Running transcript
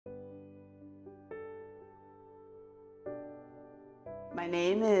My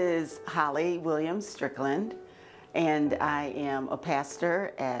name is Holly Williams Strickland, and I am a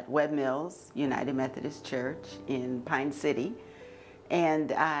pastor at Web Mills Methodist Church in Pine City,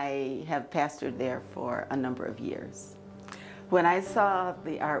 and I have pastored there for a number of years. When I saw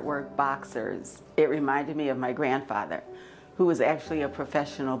the artwork Boxers, it reminded me of my grandfather, who was actually a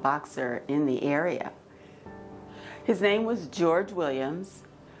professional boxer in the area. His name was George Williams,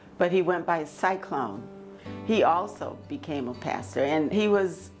 but he went by Cyclone. He also became a pastor, and he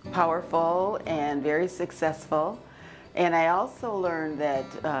was powerful and very successful. And I also learned that,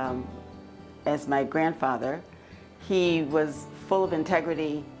 as my grandfather, he was full of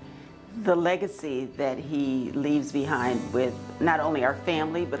integrity. The legacy that he leaves behind with not only our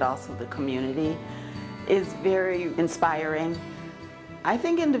family, but also the community, is very inspiring. I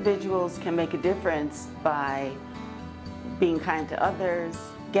think individuals can make a difference by being kind to others,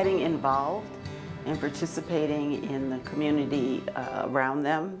 getting involved, and participating in the community around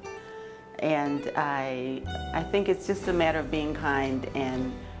them. And I think it's just a matter of being kind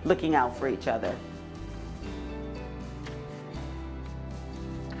and looking out for each other.